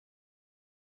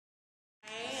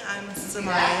I'm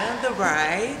Samaya, the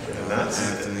bride. And that's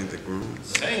Anthony, the groom.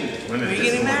 We're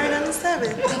getting married on the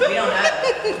 7th. We don't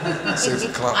know. 6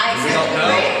 o'clock. We don't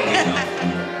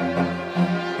know.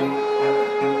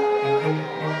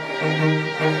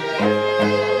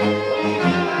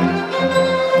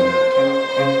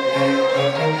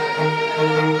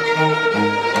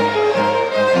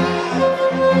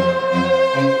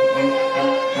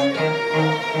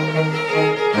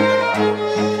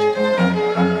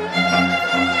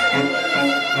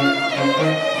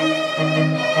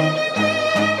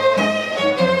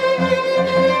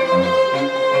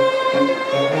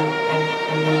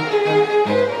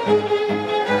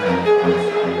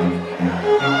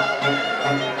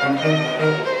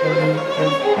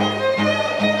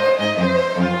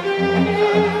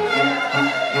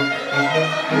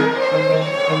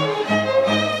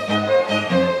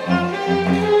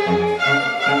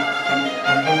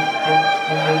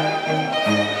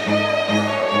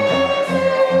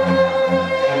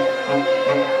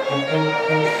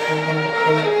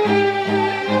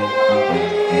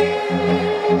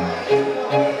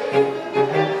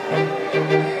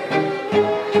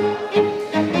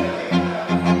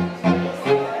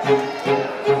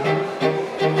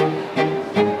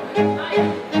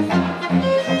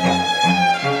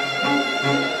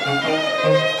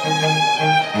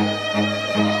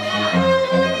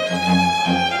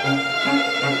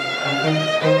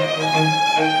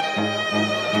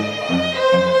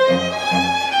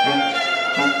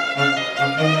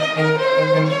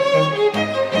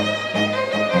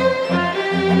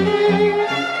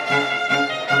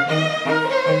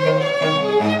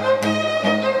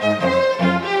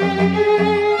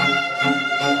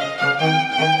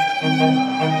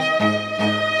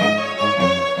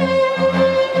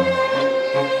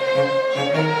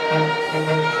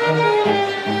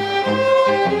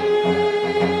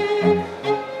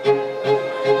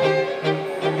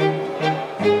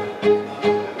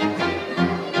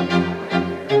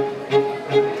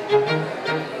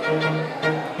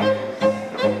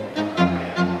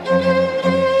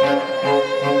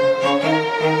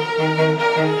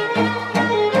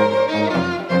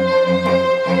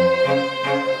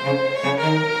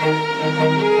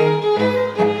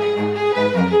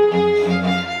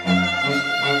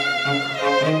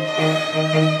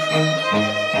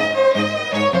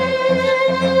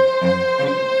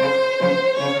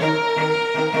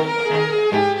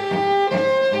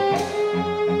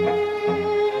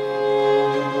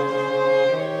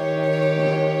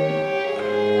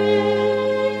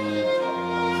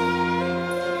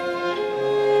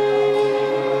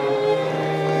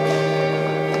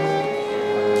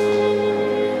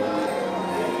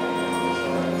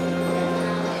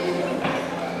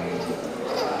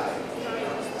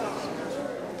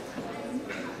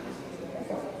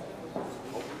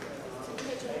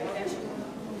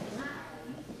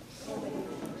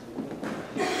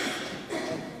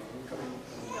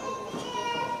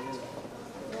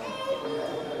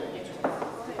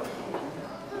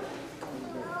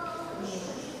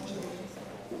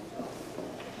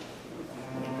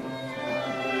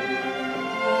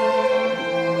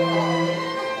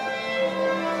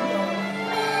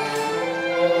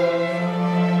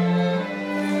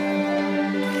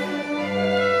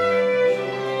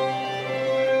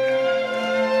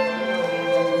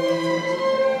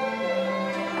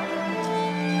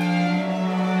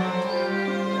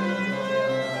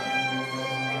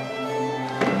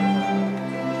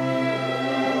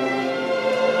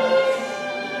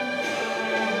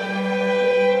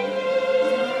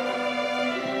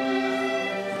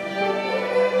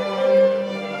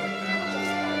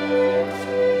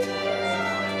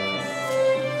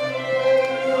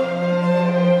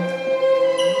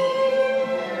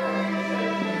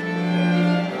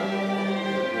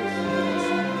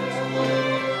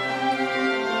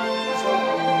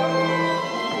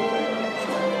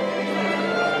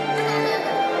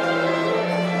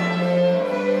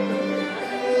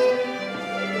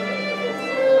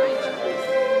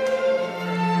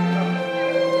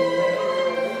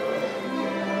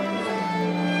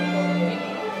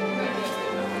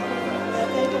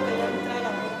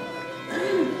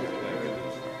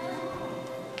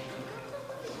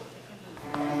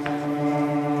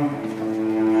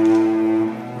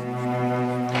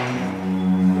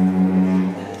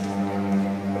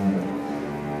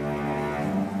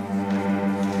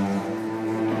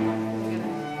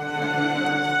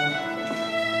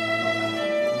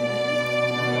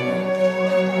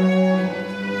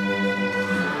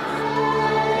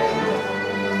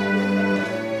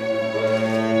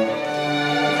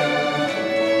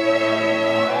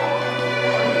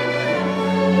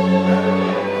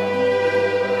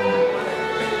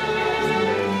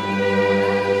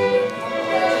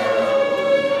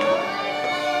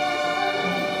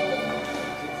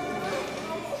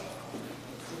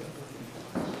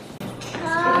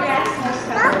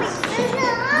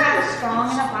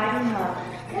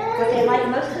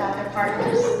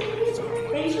 partners.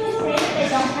 They usually say that they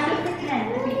don't have to pretend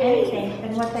to be anything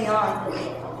than what they are.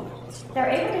 They're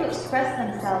able to express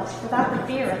themselves without the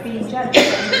fear of being judged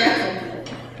and rejected.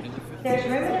 There's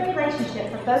room in a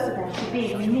relationship for both of them to be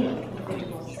unique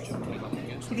individuals,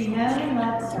 to be known and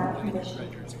loved without condition.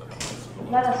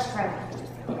 Let us pray.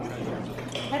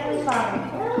 Heavenly Father,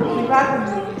 we welcome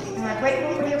you and are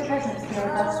grateful for your presence here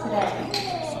with us today.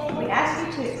 We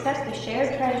ask you to accept the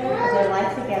shared treasure of their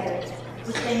life together,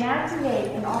 which they now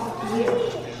create and offer to you.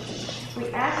 We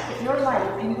ask that your light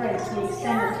and grace be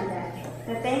extended to them,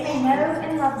 that they may know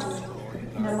and love you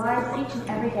in their lives each and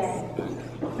every day.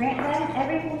 Grant them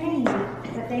everything they need,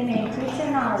 that they may increase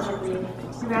their knowledge of you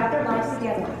throughout their lives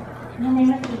together. In the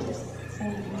name of Jesus,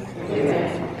 amen.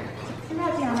 Amen. Who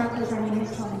has the honor of presenting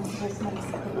this song to this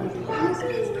minister?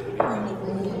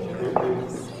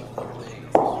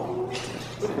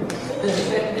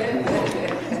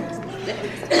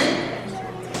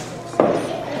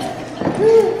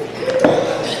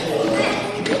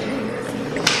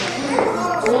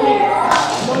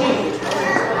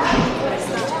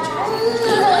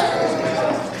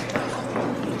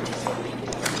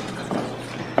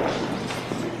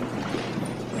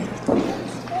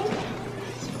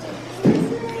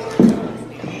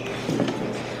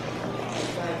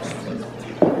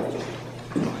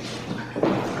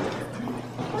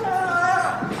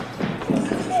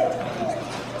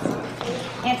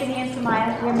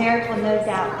 Your marriage will no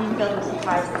doubt be filled with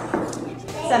surprises.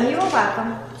 Some you will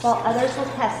welcome, while others will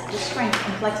test the strength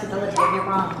and flexibility of your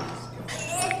bond.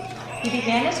 You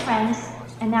began as friends,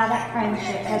 and now that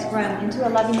friendship has grown into a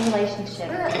loving relationship.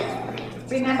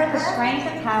 Remember the strength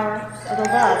and power of the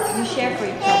love you share for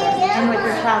each other and with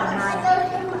your child Anaya.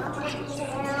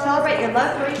 Celebrate your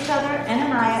love for each other and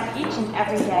Anaya each and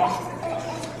every day.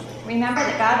 Remember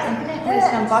that God's infinite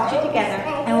wisdom brought you together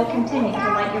and will continue to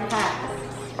light your path.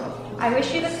 I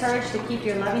wish you the courage to keep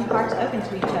your loving hearts open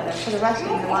to each other for the rest of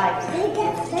your lives.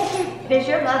 It is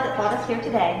your love that brought us here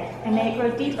today, and may it grow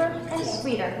deeper and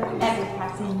sweeter with every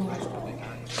passing minute.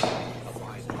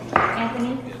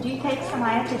 Anthony, do you take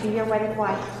Samaya to be your wedded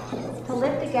wife, to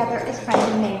live together as friend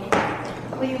and maid?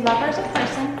 Will you love her as a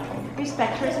person,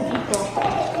 respect her as an equal,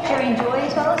 sharing joy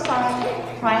as well as sorrow,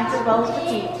 triumph as well as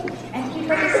defeat, and keep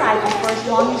her beside you for as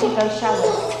long as you both shall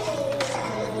live?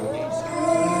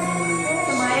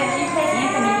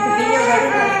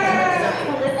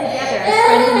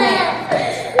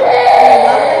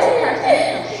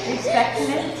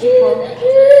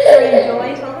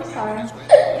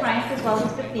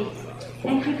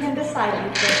 And keep him beside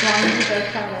you for as long as you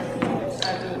both shall live.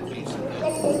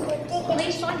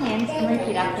 Please join hands and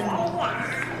repeat after me.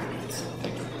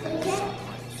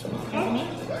 Anthony,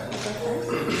 you go first.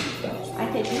 I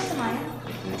take you, Samaya,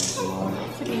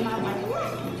 to be my wife,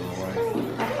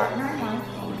 my partner in life,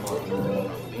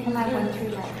 and my one true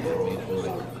love.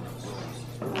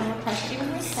 I will trust you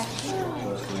and respect you,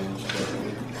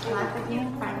 laugh with you in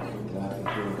privacy,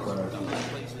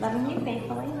 loving you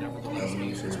faithfully,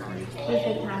 with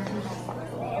good times and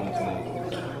bad,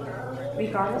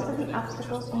 regardless of the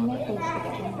obstacles we may face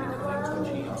together.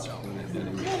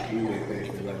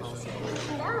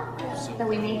 Though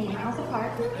we may be miles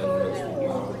apart,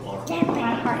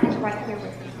 my heart is right here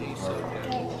with you.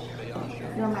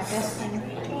 You are my best friend,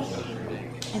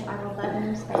 and I will love and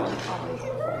respect you always.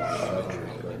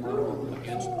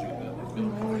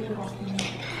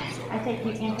 I take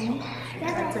you, Anthony,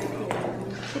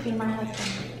 to be my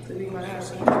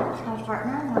husband,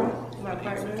 my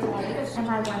partner in life, and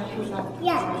my one true love.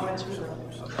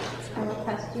 I will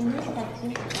trust you and respect you.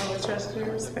 I will trust you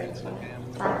and respect you.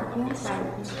 Laugh with you in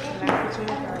privacy. Laugh with you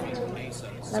in privacy.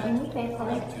 Loving you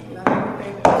faithfully.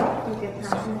 Through good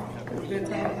times and bad. Through good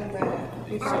times and bad.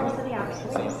 Regardless of the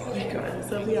obstacles.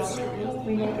 Regardless of the obstacles.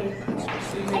 We may face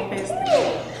together. We may face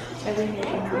together. That we may be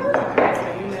miles apart.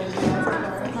 That we may be miles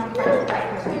apart. My heart is right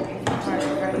here with you. My heart is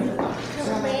right here. You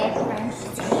are my best friend.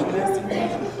 Best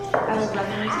friend. I will love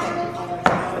and respect you always. I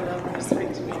will love and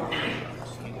respect you.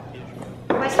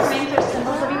 White rings are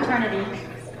symbols of eternity.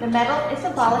 The metal is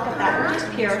symbolic of that which is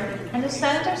pure, and the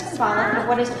stones are symbolic of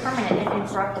what is permanent and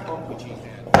incorruptible.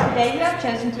 Today you have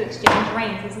chosen to exchange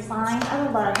rings as a sign of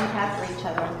the love you have for each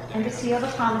other, and to seal the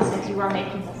promises you are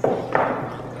making this day.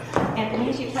 Anthony,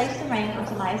 as you place the ring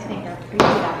onto Maya's finger, repeat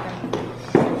after me.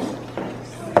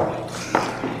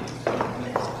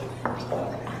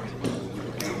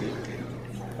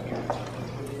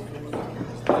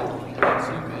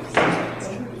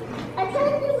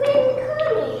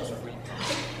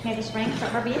 May this ring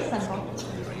forever be a symbol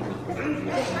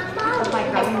of my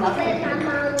growing love for you.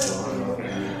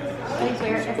 Please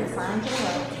wear it as a sign to the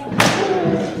world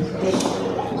that you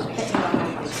are my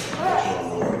husband.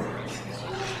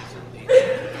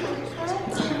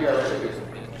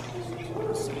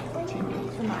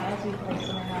 So Maya, as you place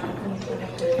in her hand, please give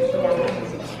us the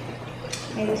apples.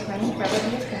 May this ring forever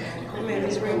be a symbol May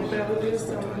this ring forever be a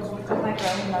symbol of my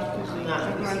growing love for you.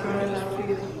 of my growing love for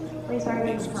you. Please swear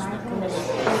to the signs and Please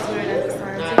living. swear that the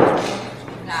signs of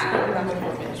that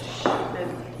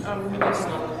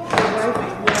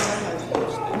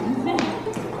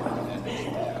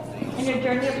In your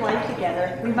journey of life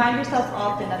together, remind yourself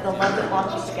often of the love that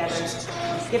brought you together.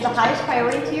 Give the highest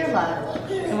priority to your love,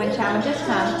 and when challenges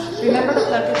come, remember to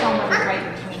focus on what is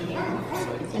right between you.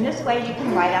 In this way, you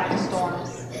can ride out the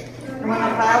storms. And when the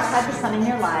clouds hide the sun in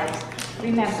your lives,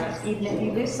 remember, even if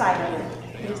you lose sight of it,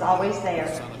 it is always there,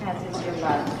 as is your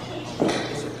love.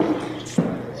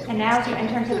 And now, as you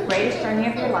enter into the greatest journey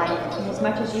of your life, and as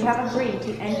much as you have agreed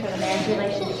to enter the marriage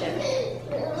relationship,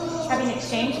 having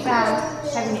exchanged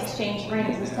vows, having exchanged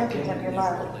rings as tokens of your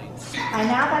love, I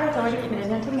now, by authority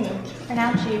committed unto me,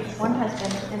 pronounce you one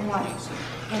husband and wife.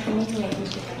 Anthony, you may be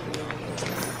seated.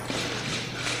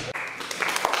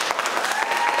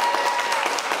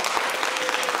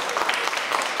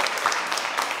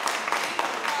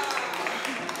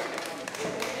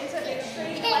 It's a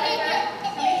extreme pleasure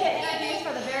for me to introduce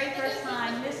for the very first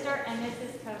time Mr. and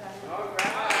Mrs. Kova.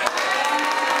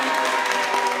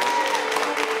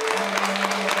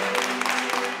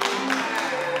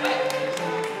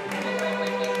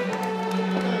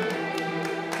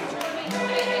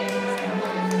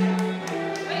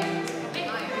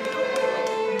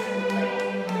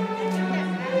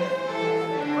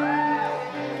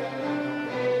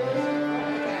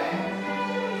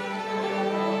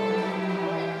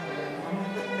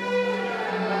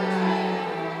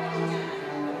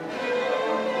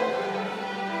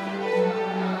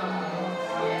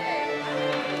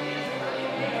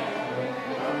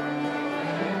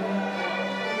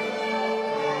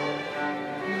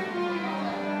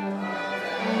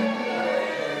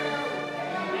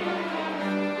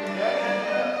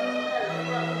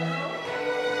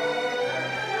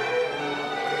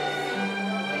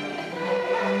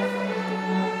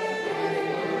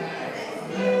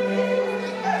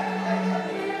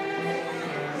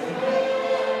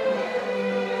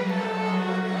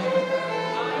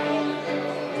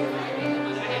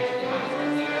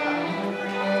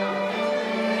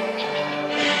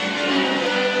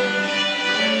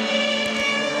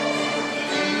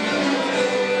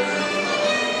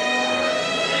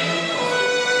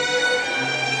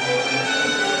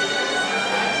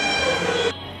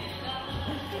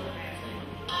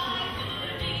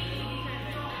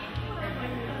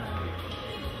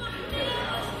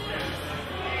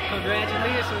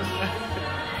 Congratulations.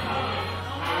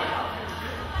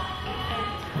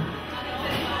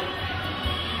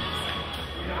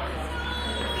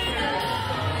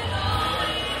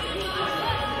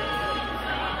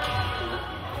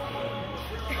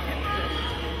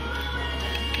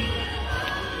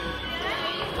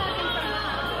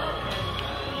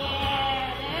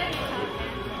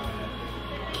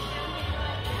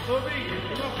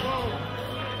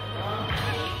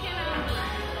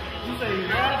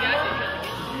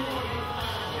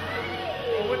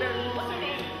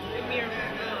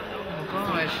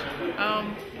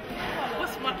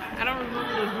 I don't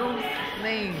remember the groom's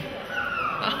name.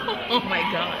 Oh my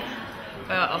God.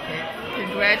 Well, okay.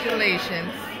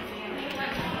 Congratulations.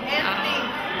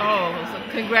 So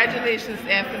congratulations,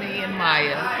 Anthony and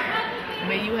Maya.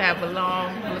 May you have a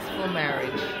long, blissful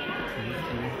marriage.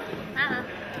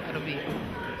 That'll be.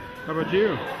 How about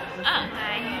you?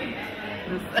 Hi.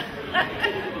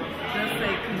 Let's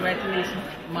say congratulations,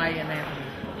 Maya and Anthony.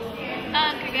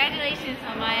 Congratulations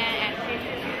on Maya and Anthony.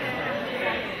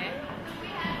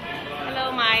 Hello,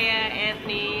 Maya,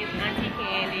 Anthony, Auntie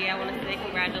Candy. I want to say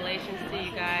congratulations to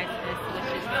you guys. Best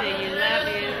wishes to you. Love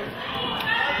you.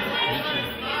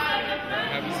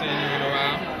 Haven't seen you in a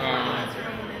while.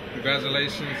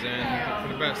 Congratulations and hope for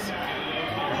the best.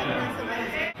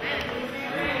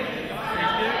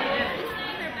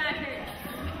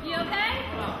 You okay?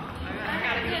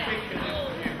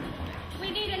 We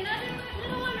need another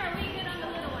little one, or are we good on the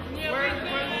little one?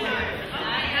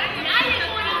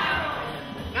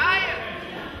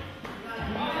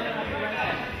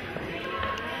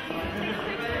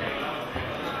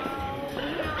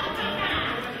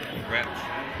 Congrats.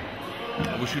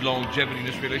 I wish you longevity in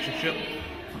this relationship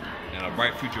and a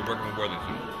bright future working with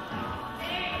Worthington.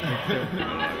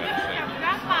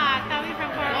 Grandpa coming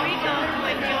from Puerto Rico to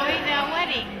enjoy their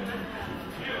wedding.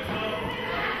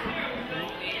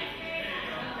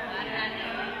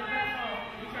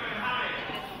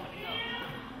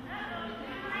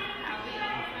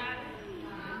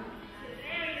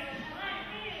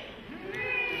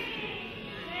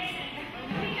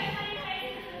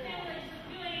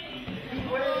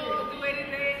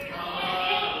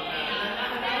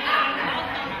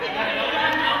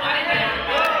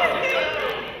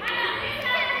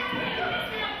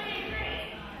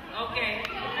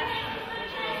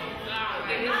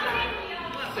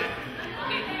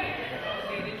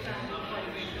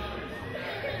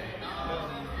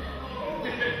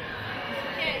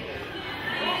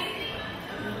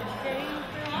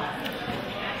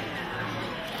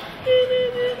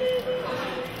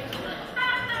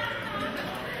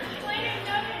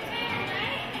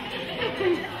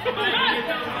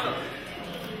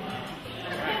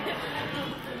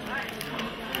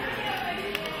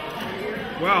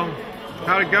 Well,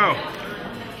 how'd it go?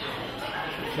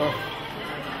 So,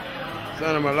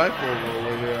 signing my life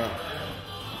over there.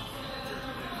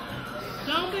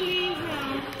 Don't believe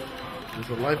him. It's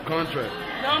a life contract.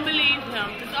 Don't believe him.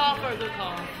 It's all for a good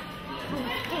cause.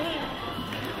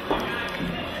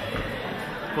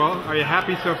 Well, are you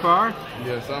happy so far?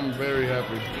 Yes, I'm very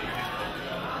happy.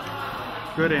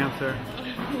 Good answer.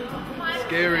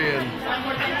 Scary and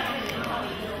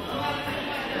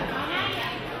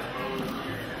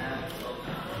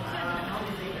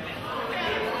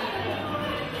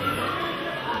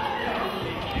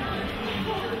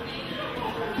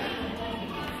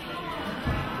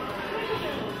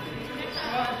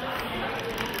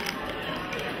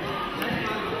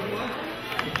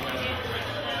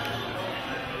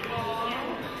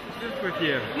Who's with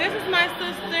you? This is my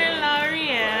sister,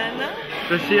 Lariana.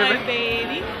 Does she My have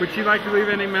baby. Would she like to leave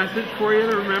any message for you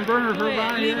to remember her Wait,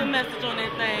 by leave here? a message on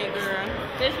that thing, girl.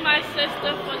 This is my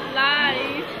sister for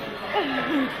life.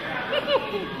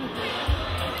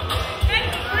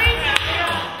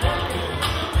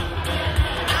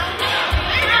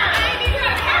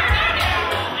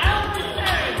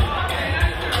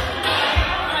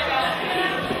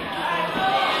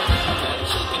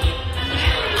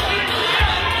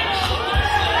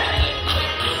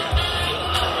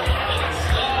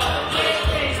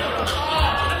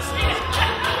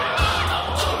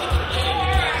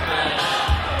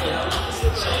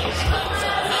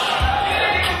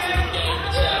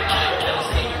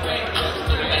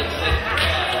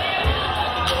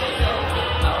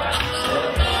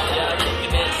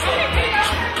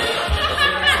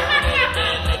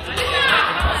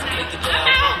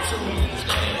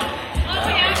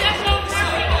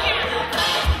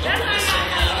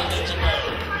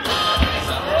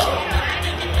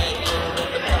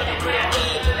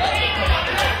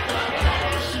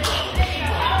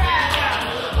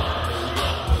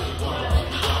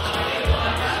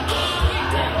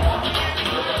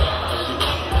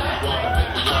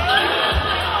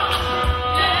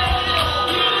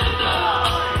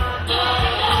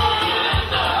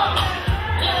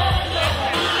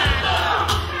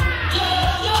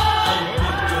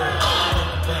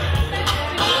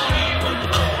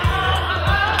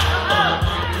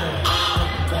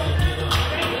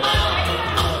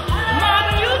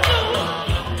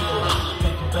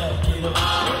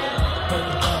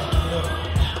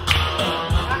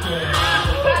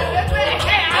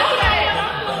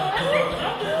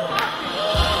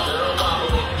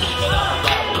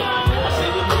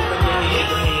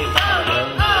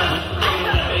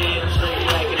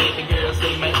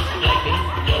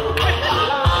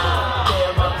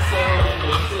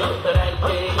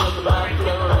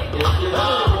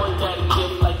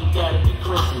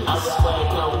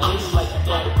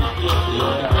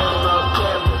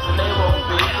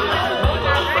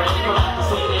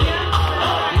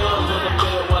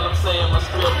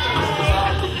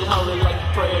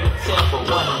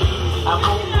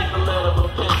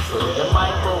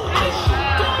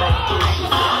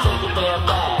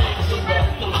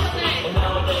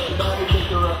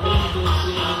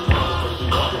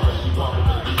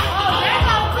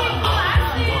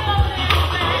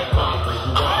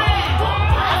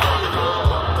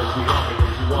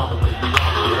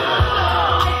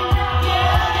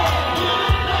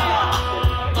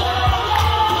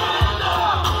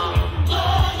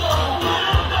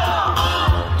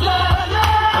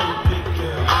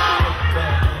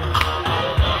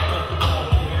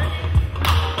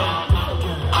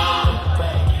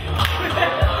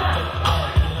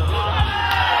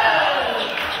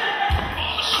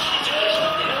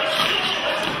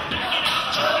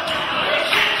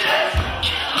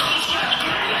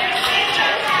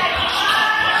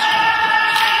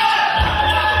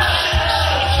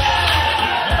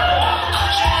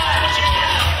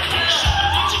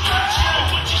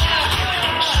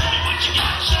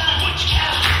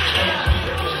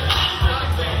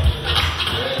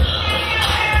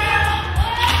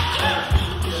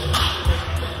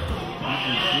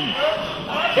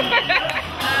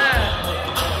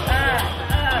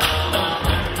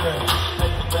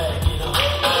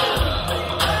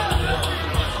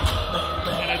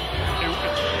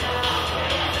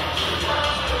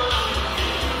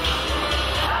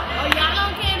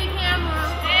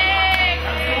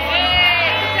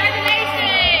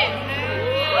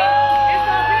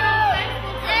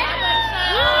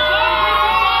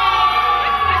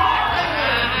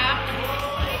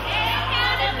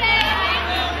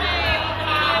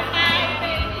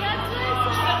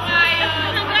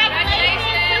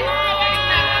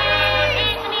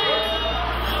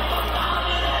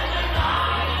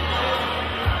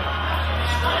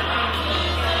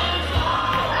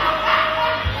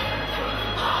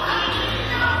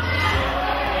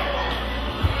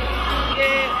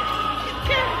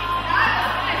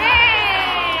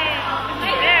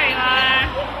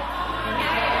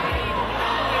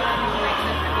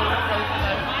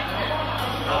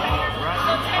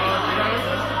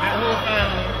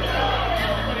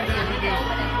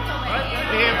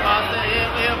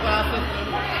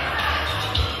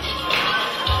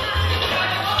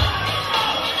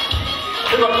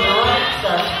 go to the right,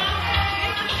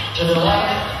 start to the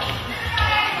left,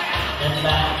 and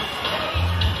back.